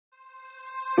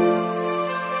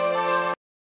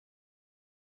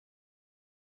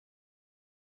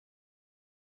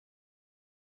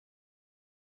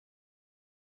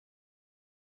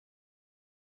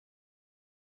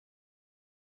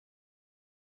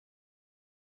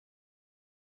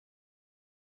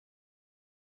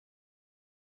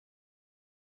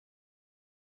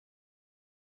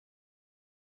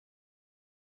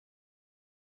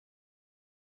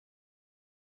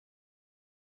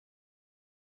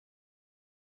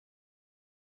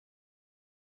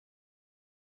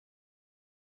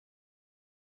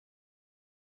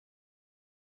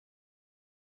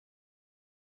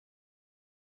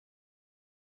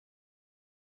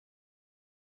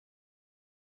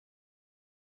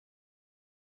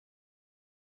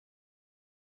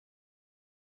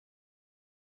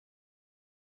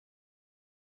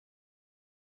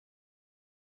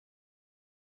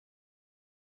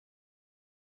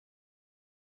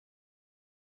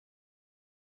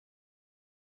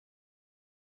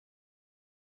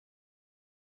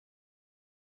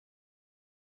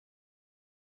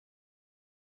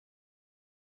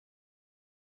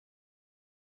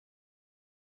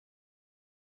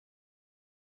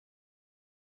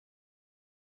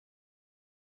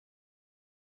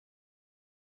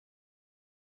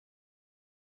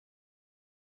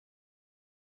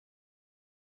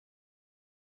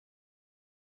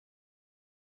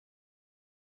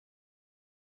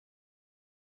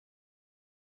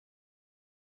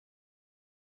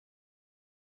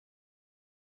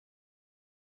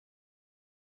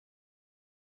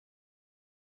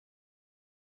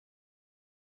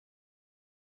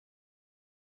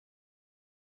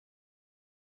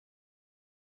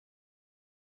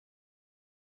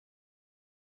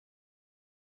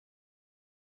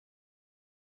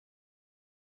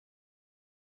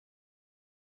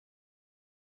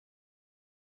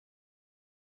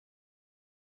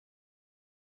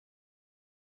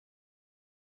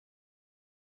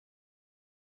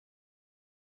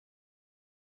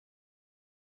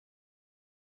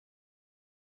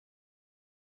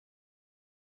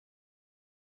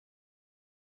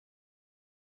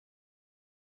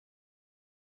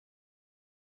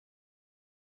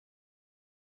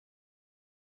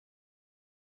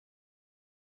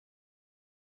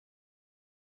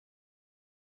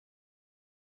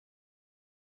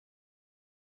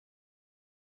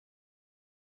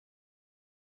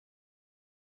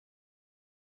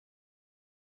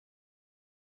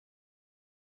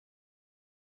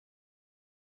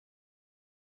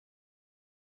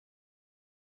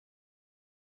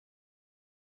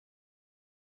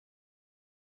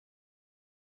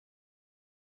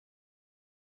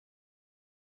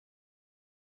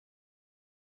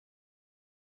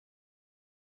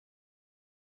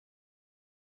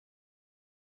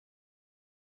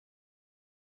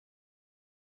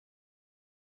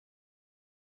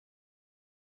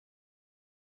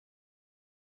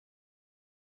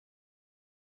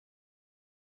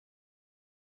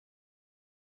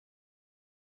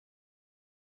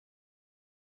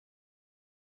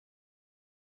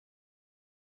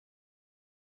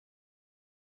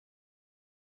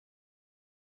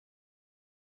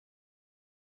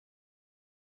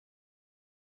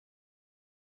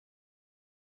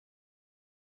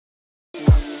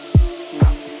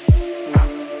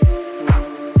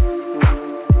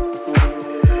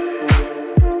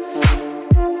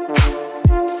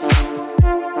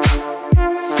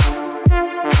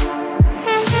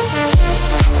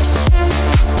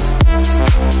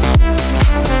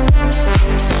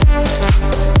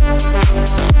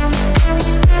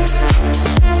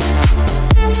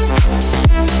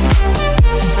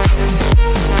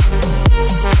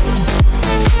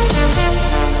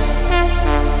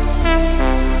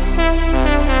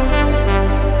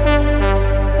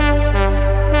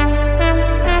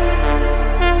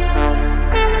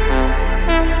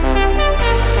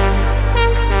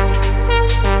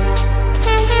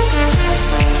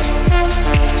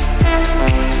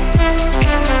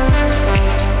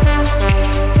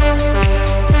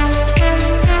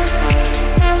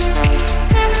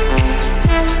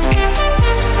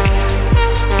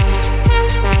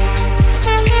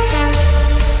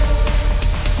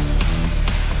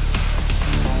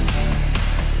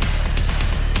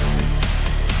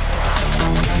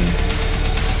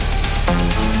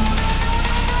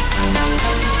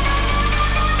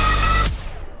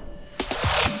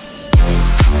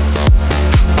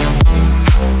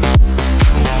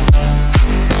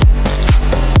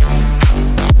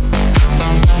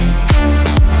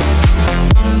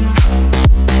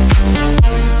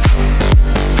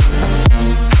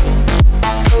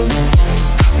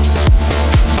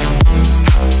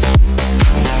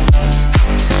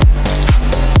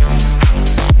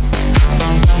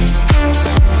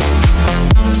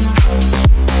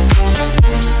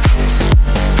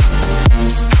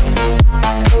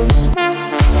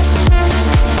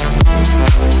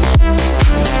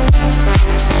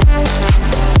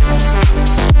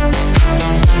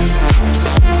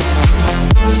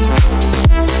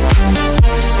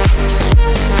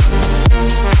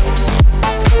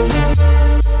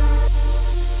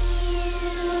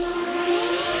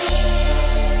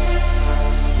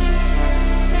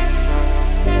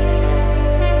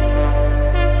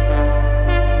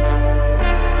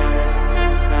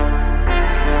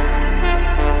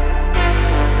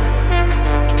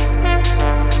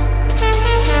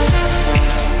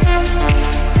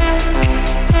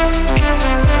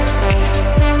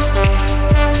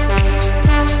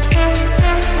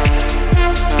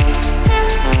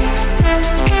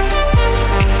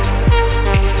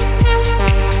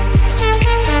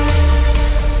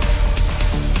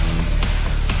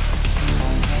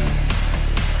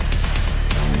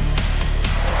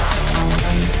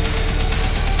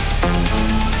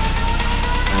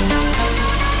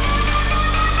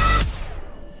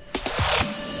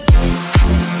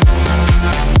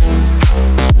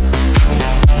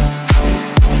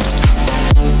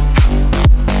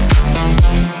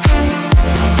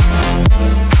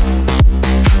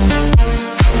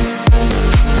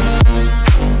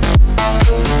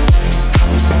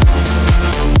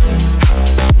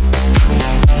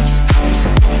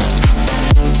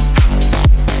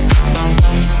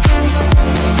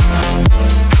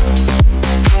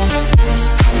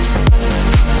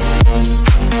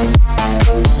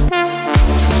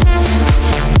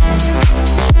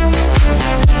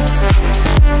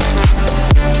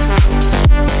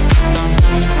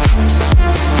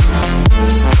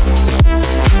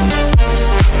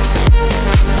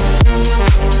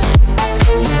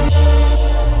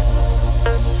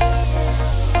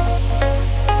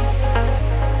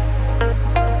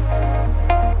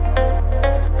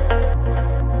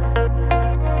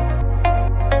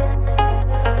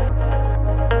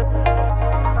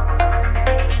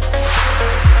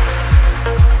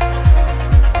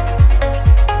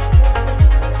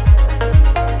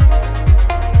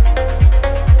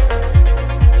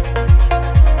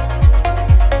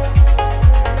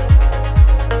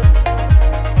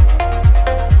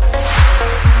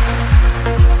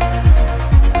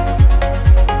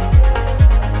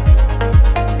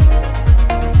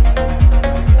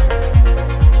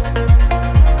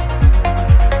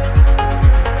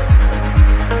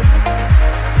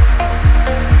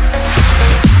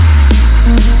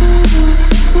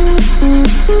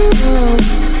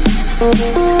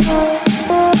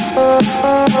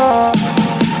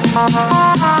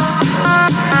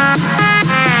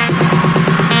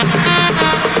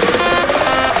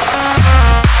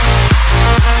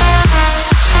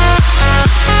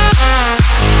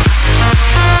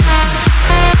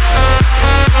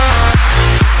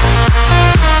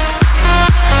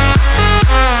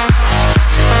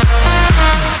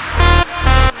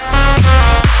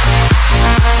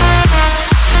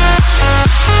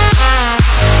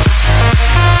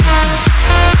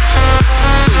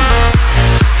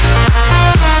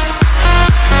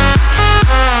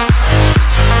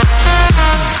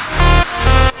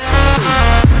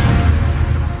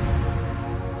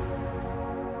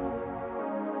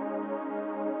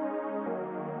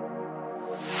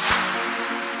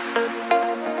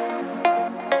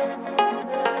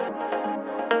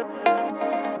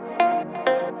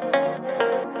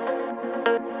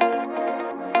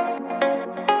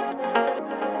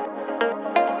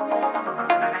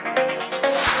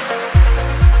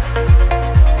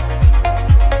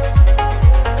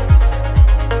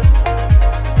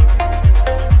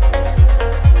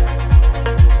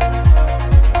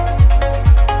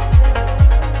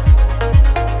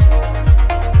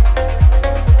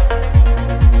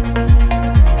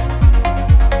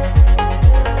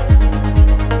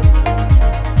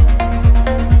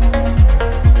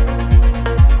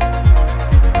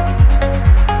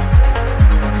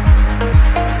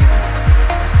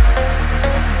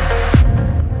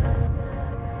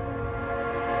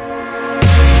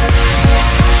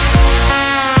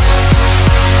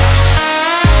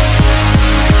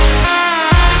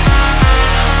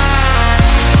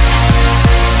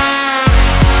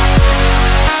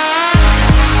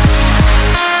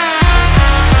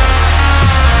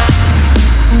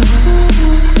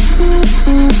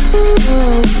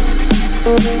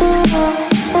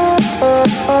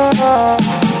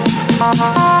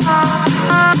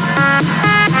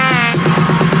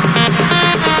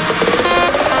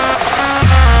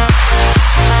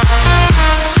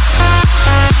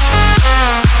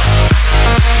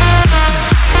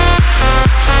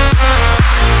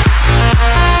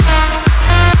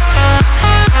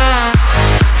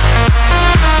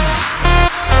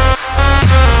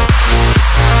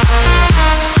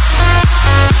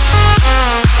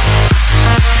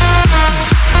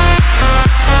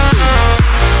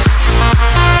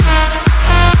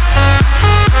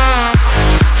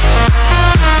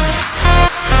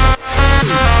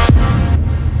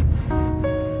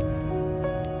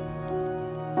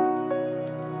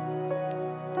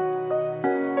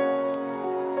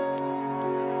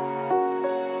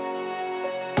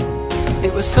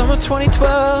It was summer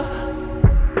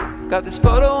 2012. Got this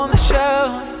photo on the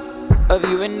shelf of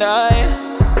you and I.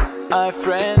 Our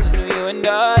friends knew you and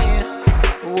I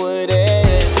would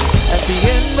end. At the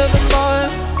end of the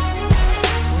month,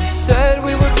 we said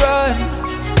we would run,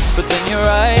 but then your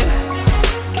ride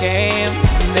came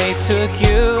and they took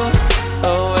you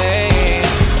away.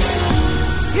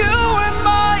 You were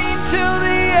mine till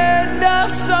the end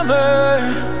of summer.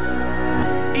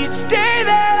 Each day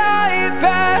that I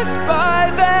pass by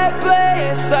that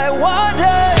place, I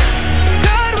wonder,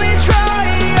 could we try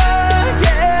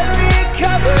again,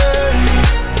 recover?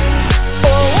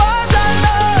 Or was our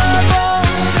love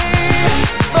only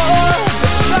for the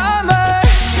summer?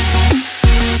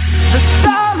 The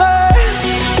summer,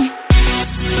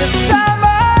 the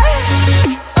summer.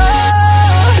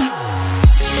 Oh,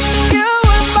 you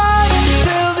were mine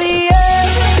till the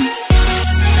end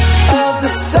of the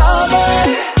summer.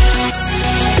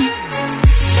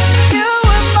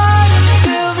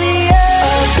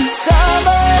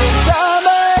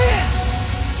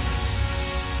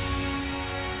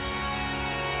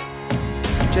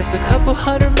 Just a couple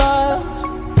 100 miles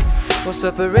will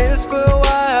separate us for a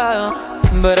while,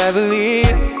 but I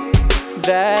believed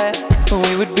that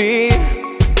we would be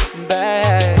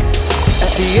back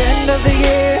at the end of the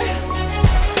year.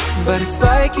 But it's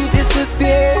like you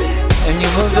disappeared and you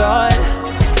moved on,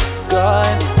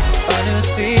 gone. A new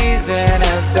season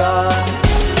has dawned.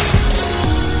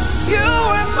 You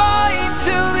were mine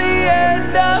till the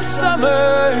end of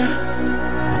summer.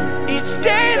 Each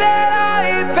day that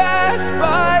I pass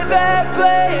by that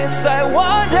place, I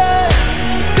wonder,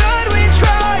 could we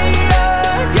try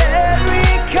again,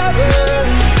 recover?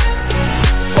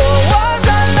 Or was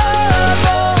our love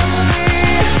only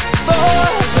for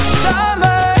the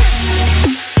summer?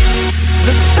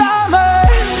 The summer,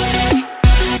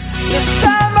 the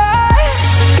summer.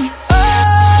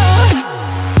 Oh,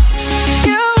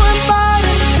 you were mine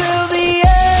until the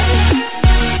end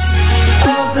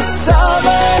of the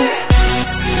summer.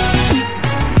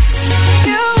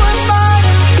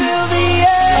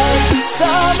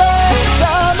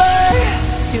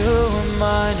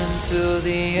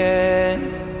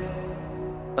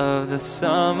 the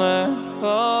summer.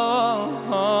 Oh,